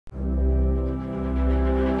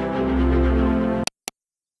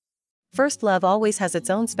First love always has its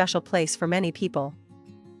own special place for many people.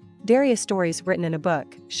 Various stories written in a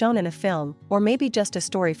book, shown in a film, or maybe just a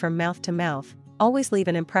story from mouth to mouth, always leave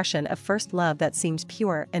an impression of first love that seems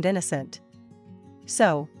pure and innocent.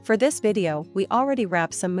 So, for this video, we already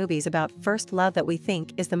wrapped some movies about first love that we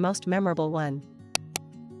think is the most memorable one.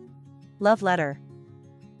 Love Letter.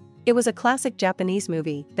 It was a classic Japanese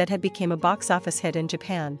movie that had become a box office hit in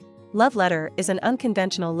Japan. Love Letter is an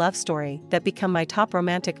unconventional love story that became my top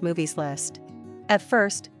romantic movies list. At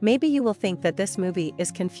first, maybe you will think that this movie is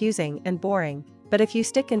confusing and boring, but if you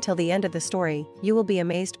stick until the end of the story, you will be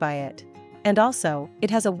amazed by it. And also,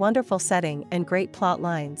 it has a wonderful setting and great plot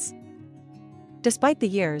lines. Despite the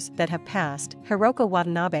years that have passed, Hiroko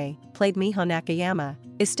Watanabe, played Miho Nakayama,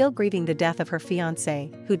 is still grieving the death of her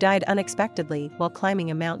fiancé, who died unexpectedly while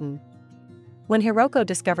climbing a mountain. When Hiroko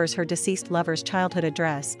discovers her deceased lover's childhood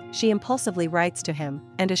address, she impulsively writes to him,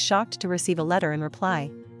 and is shocked to receive a letter in reply.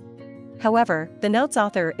 However, the note's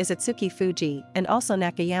author is Itsuki Fuji and also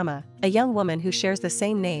Nakayama, a young woman who shares the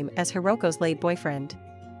same name as Hiroko's late boyfriend.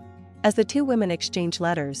 As the two women exchange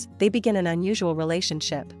letters, they begin an unusual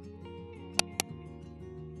relationship.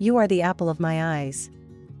 You Are the Apple of My Eyes.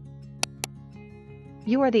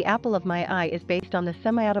 You Are the Apple of My Eye is based on the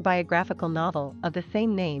semi-autobiographical novel of the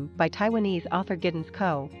same name by Taiwanese author Giddens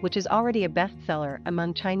Ko, which is already a bestseller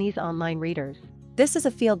among Chinese online readers. This is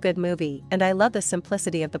a feel-good movie, and I love the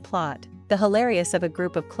simplicity of the plot. The hilarious of a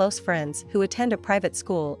group of close friends who attend a private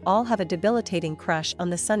school all have a debilitating crush on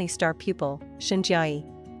the sunny star pupil, Shinjiai.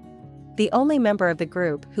 The only member of the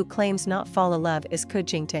group who claims not fall in love is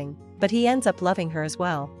Kujingting, but he ends up loving her as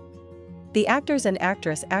well. The actors and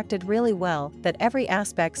actress acted really well that every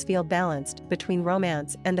aspects feel balanced between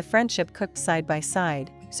romance and the friendship cooked side by side,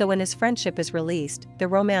 so when his friendship is released, the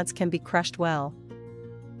romance can be crushed well.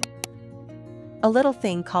 A Little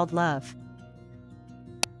Thing Called Love.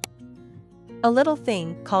 A Little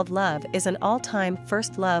Thing Called Love is an all-time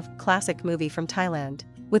first love classic movie from Thailand.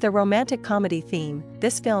 With a romantic comedy theme,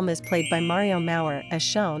 this film is played by Mario Maurer as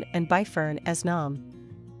Shon and Bai Fern as Nam.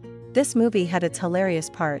 This movie had its hilarious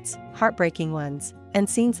parts, heartbreaking ones, and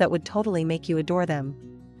scenes that would totally make you adore them.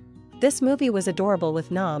 This movie was adorable with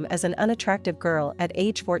Nam as an unattractive girl at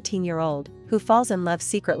age 14-year-old, who falls in love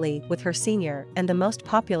secretly with her senior and the most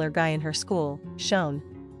popular guy in her school, Shon.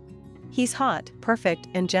 He's hot, perfect,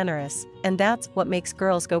 and generous, and that's what makes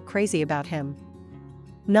girls go crazy about him.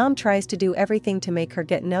 Nam tries to do everything to make her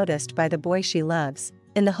get noticed by the boy she loves,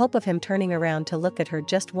 in the hope of him turning around to look at her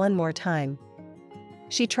just one more time.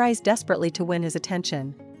 She tries desperately to win his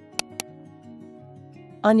attention.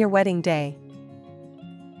 On Your Wedding Day.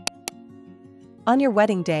 On Your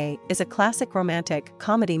Wedding Day is a classic romantic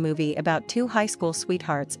comedy movie about two high school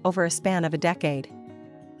sweethearts over a span of a decade.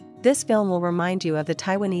 This film will remind you of the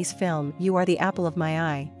Taiwanese film You Are the Apple of My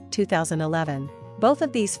Eye, 2011. Both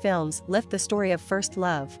of these films lift the story of first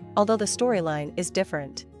love, although the storyline is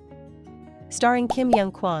different. Starring Kim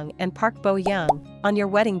Young Kwang and Park Bo Young, On Your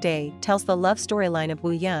Wedding Day tells the love storyline of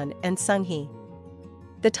Woo Yun and Sung Hee.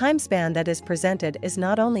 The time span that is presented is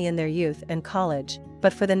not only in their youth and college,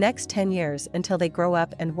 but for the next 10 years until they grow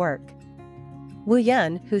up and work. Woo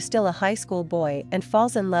Yun, who's still a high school boy and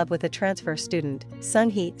falls in love with a transfer student, Sung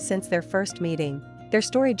Hee, since their first meeting. Their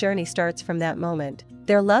story journey starts from that moment.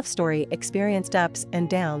 Their love story experienced ups and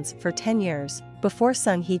downs for 10 years, before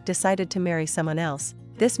Sung Hee decided to marry someone else.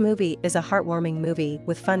 This movie is a heartwarming movie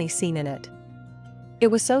with funny scene in it.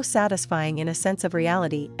 It was so satisfying in a sense of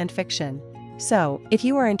reality and fiction. So, if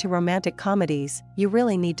you are into romantic comedies, you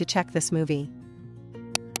really need to check this movie.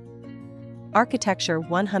 Architecture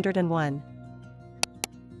 101.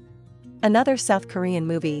 Another South Korean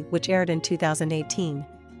movie which aired in 2018.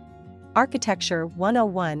 Architecture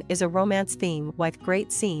 101 is a romance theme with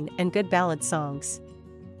great scene and good ballad songs.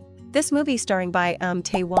 This movie starring Bai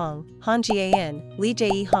Tae-wong, Han Jae-in, Lee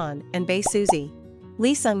Jae-han, and Bae Suzy.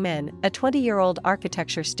 Lee Sung-min, a 20-year-old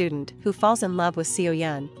architecture student who falls in love with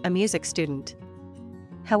Seo-yeon, a music student.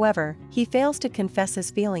 However, he fails to confess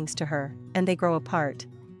his feelings to her, and they grow apart.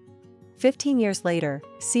 15 years later,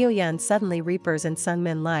 Seo-yeon suddenly reappears in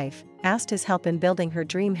Sung-min's life, asked his help in building her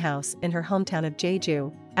dream house in her hometown of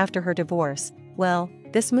Jeju, after her divorce. Well,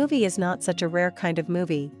 this movie is not such a rare kind of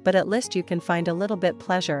movie, but at least you can find a little bit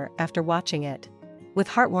pleasure after watching it. With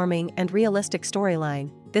heartwarming and realistic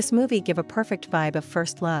storyline, this movie gives a perfect vibe of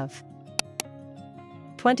first love.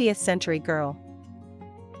 20th Century Girl.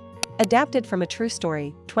 Adapted from a true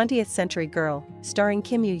story, 20th Century Girl, starring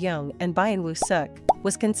Kim Yoo-young and Byun Woo-suk,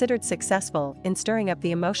 was considered successful in stirring up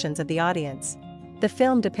the emotions of the audience. The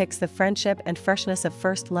film depicts the friendship and freshness of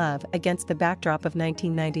first love against the backdrop of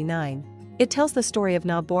 1999. It tells the story of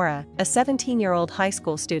Na Bora, a 17-year-old high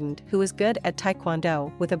school student who is good at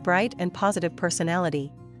taekwondo with a bright and positive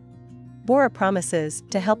personality. Bora promises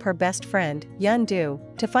to help her best friend, Yundu,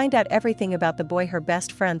 to find out everything about the boy her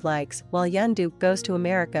best friend likes while Yundu goes to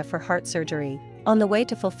America for heart surgery. On the way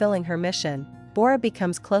to fulfilling her mission, Bora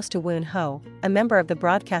becomes close to Woon Ho, a member of the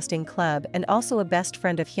broadcasting club and also a best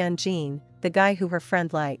friend of Hyun Jin, the guy who her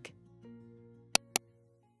friend like.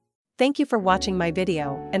 Thank you for watching my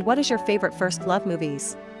video, and what is your favorite first love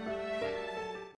movies?